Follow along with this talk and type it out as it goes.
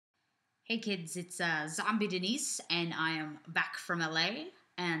Hey kids, it's Zombie Denise, and I am back from LA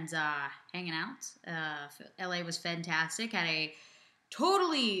and hanging out. LA was fantastic. Had a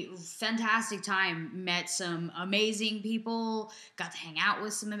totally fantastic time. Met some amazing people. Got to hang out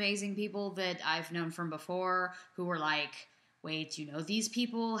with some amazing people that I've known from before who were like, wait, you know these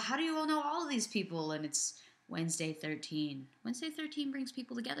people? How do you all know all of these people? And it's Wednesday 13. Wednesday 13 brings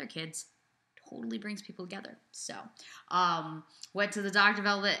people together, kids. Totally brings people together. So, went to the Dr.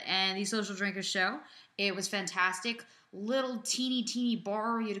 Velvet and the Social Drinkers show. It was fantastic. Little teeny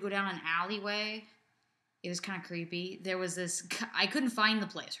bar where you had to go down an alleyway. It was kind of creepy. There was this, I couldn't find the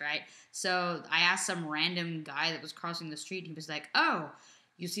place, right? So I asked some random guy that was crossing the street. And he was like, oh,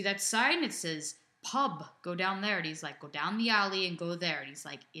 you see that sign? It says pub. Go down there. And he's like, go down the alley and go there. And he's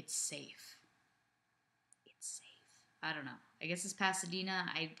like, it's safe. It's safe. I don't know. I guess it's Pasadena.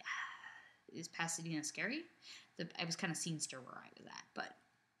 Is Pasadena scary? I was kind of scenester where I was at, but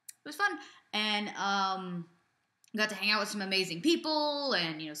it was fun. And got to hang out with some amazing people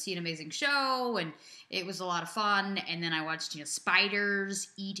and, see an amazing show. And it was a lot of fun. And then I watched, spiders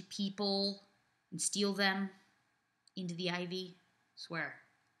eat people and steal them into the ivy. Swear.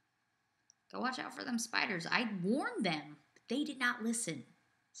 Go watch out for them spiders. I warned them, but they did not listen.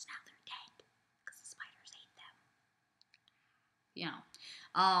 So now they're dead because the spiders ate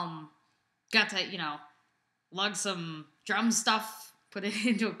them. Got to, lug some drum stuff, put it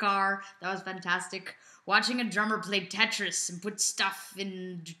into a car. That was fantastic. Watching a drummer play Tetris and put stuff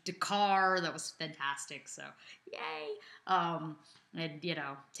in the car, that was fantastic. So, yay. And,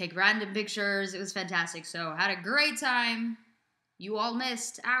 take random pictures. It was fantastic. So, had a great time. You all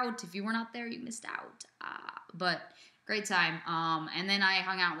missed out. If you were not there, you missed out. But, great time. And then I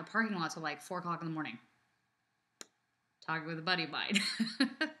hung out in the parking lot till like 4 o'clock in the morning. Talking with a buddy of mine.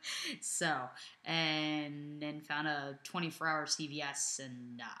 So, and then found a 24-hour CVS,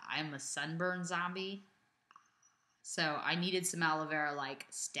 and I'm a sunburn zombie. So, I needed some aloe vera, like,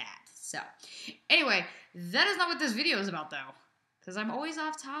 stat. So, anyway, that is not what this video is about, though. Because I'm always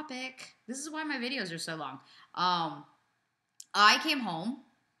off topic. This is why my videos are so long. I came home,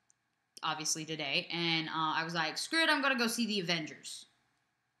 obviously, today, and I was like, screw it, I'm going to go see the Avengers.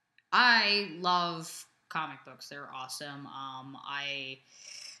 I love comic books. They're awesome. I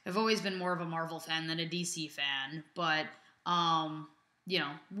have always been more of a Marvel fan than a DC fan, but,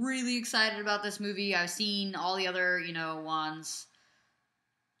 really excited about this movie. I've seen all the other, ones.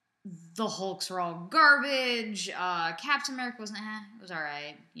 The Hulks were all garbage. Captain America wasn't, it was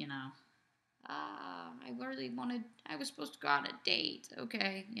alright, I was supposed to go on a date.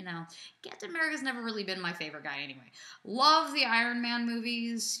 Okay, Captain America's never really been my favorite guy anyway. Love the Iron Man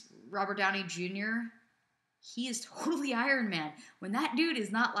movies. Robert Downey Jr., he is totally Iron Man. When that dude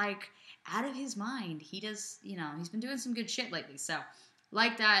is not, like, out of his mind, he does, he's been doing some good shit lately. So,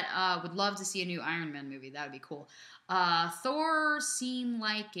 like that, would love to see a new Iron Man movie. That would be cool. Thor seemed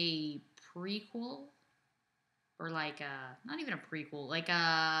like a prequel. Or, like, not even a prequel. Like,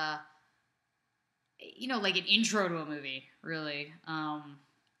 like an intro to a movie, really.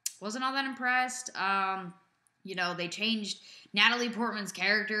 Wasn't all that impressed. They changed Natalie Portman's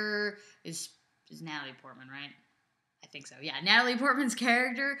character is Natalie Portman, right? I think so. Yeah, Natalie Portman's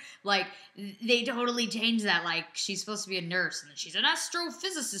character, like, they totally changed that. Like, she's supposed to be a nurse, and then she's an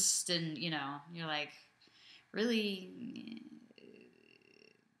astrophysicist, and, you're like, really?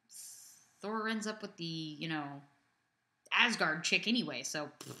 Thor ends up with the, Asgard chick anyway, so,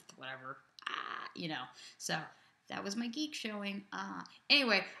 whatever. So, that was my geek showing.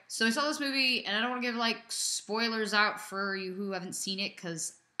 Anyway, so I saw this movie, and I don't want to give, like, spoilers out for you who haven't seen it,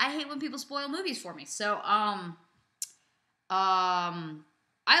 because I hate when people spoil movies for me. So, I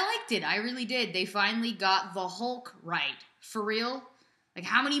liked it. I really did. They finally got the Hulk right. For real. Like,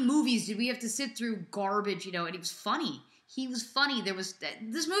 how many movies did we have to sit through garbage, and he was funny. He was funny.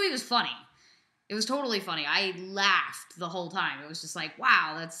 This movie was funny. It was totally funny. I laughed the whole time. It was just like,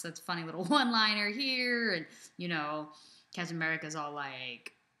 wow, that's a funny little one-liner here. And, Captain America's all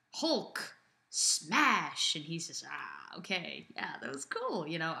like, Hulk, smash. And he's just, okay. Yeah, that was cool.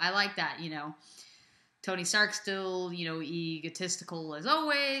 I like that, Tony Stark still, egotistical as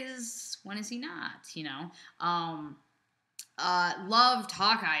always. When is he not, Loved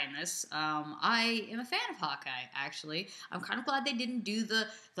Hawkeye in this. I am a fan of Hawkeye, actually. I'm kind of glad they didn't do the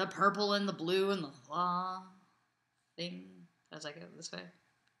purple and the blue and the thing. As I go this way.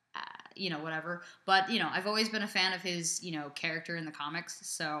 Whatever. But, I've always been a fan of his, character in the comics.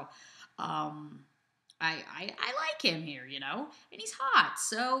 So, I like him here, and he's hot.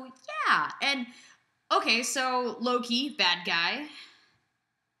 So, yeah. And, okay, so Loki, bad guy.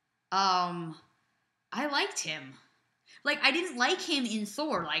 I liked him. Like, I didn't like him in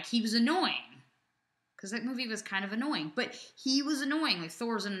Thor. Like, he was annoying. Because that movie was kind of annoying. But he was annoying. Like,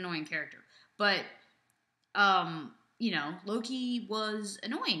 Thor's an annoying character. But, Loki was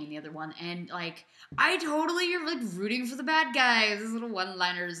annoying in the other one. And, like, I totally, you're, like, rooting for the bad guys. His little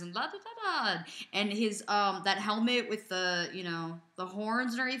one-liners and la-da-da-da. And his, that helmet with the, the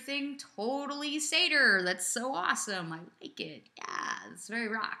horns and everything. Totally Seder. That's so awesome. I like it. Yeah, it's very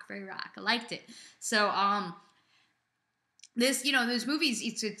rock. Very rock. I liked it. So, those movies,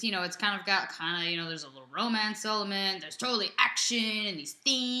 it's kind of got there's a little romance element, there's totally action and these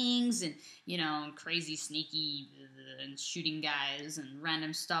things and, crazy sneaky and shooting guys and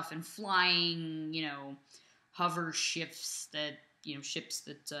random stuff and flying, hover ships that,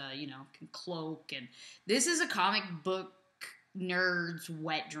 can cloak. And this is a comic book nerd's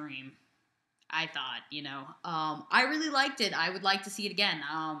wet dream, I thought, I really liked it. I would like to see it again.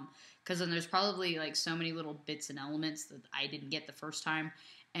 Because then there's probably like so many little bits and elements that I didn't get the first time,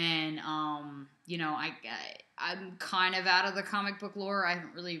 and I'm kind of out of the comic book lore. I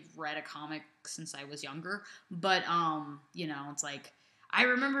haven't really read a comic since I was younger, but it's like I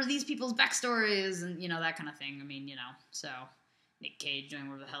remember these people's backstories and that kind of thing. I mean, so Nick Cage doing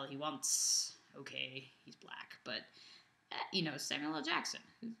whatever the hell he wants. Okay, he's black, but Samuel L. Jackson,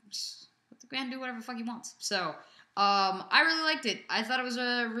 let the man do whatever the fuck he wants. So. I really liked it. I thought it was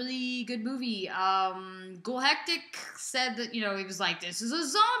a really good movie. Ghoul Hectic said that, he was like, this is a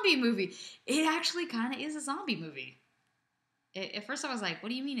zombie movie. It actually kind of is a zombie movie. At first I was like, what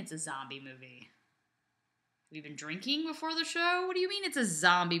do you mean it's a zombie movie? Have you been drinking before the show? What do you mean it's a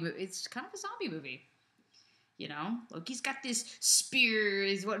zombie movie? It's kind of a zombie movie. Loki's got this spear,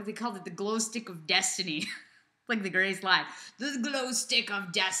 is what they called it, the glow stick of destiny. Like the greatest line. The glow stick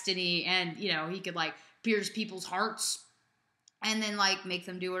of destiny. And, he could, like, pierce people's hearts and then like make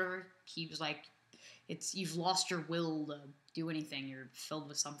them do whatever. He was like, you've lost your will to do anything, you're filled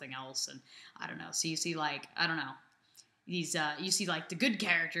with something else. And I don't know, so you see like, I don't know, these you see like the good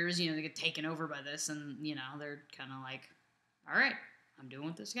characters, they get taken over by this, and they're kind of like, all right, I'm doing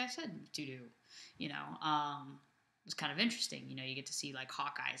what this guy said to do. It was kind of interesting. You get to see like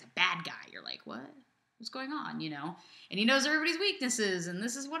Hawkeye as a bad guy. You're like, what? What's going on, And he knows everybody's weaknesses, and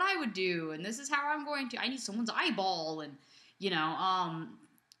this is what I would do, and this is how I'm going to. I need someone's eyeball, and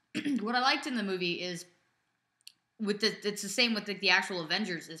what I liked in the movie is it's the same with the actual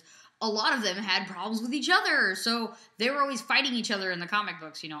Avengers. Is a lot of them had problems with each other, so they were always fighting each other in the comic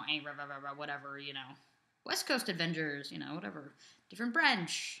books. Whatever. West Coast Avengers, whatever, different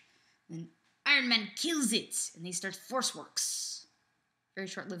branch, and Iron Man kills it, and he starts Force Works. Very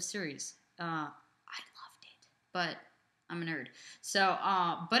short-lived series. But I'm a nerd. So,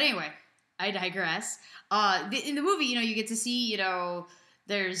 but anyway, I digress. In the movie, you get to see,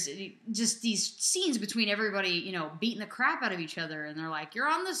 there's just these scenes between everybody, beating the crap out of each other. And they're like, you're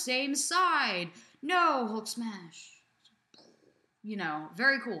on the same side. No, Hulk smash.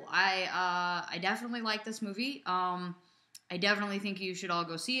 Very cool. I definitely like this movie. I definitely think you should all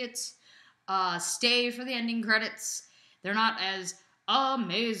go see it. Stay for the ending credits. They're not as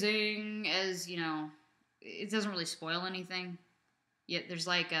amazing as, it doesn't really spoil anything. Yet there's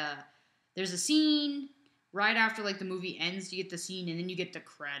a scene right after like the movie ends. You get the scene, and then you get the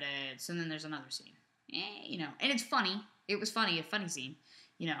credits, and then there's another scene. And it's funny. It was funny, a funny scene.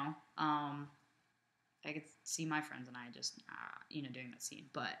 I could see my friends and I just doing that scene,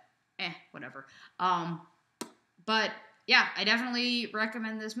 but whatever. But yeah, I definitely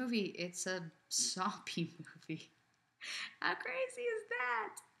recommend this movie. It's a zombie movie. How crazy is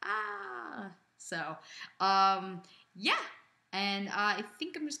that? So, yeah, and I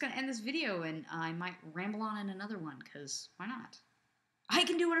think I'm just going to end this video, and I might ramble on in another one, because why not? I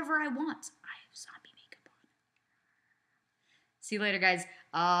can do whatever I want. I have zombie makeup on. See you later, guys.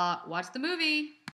 Watch the movie.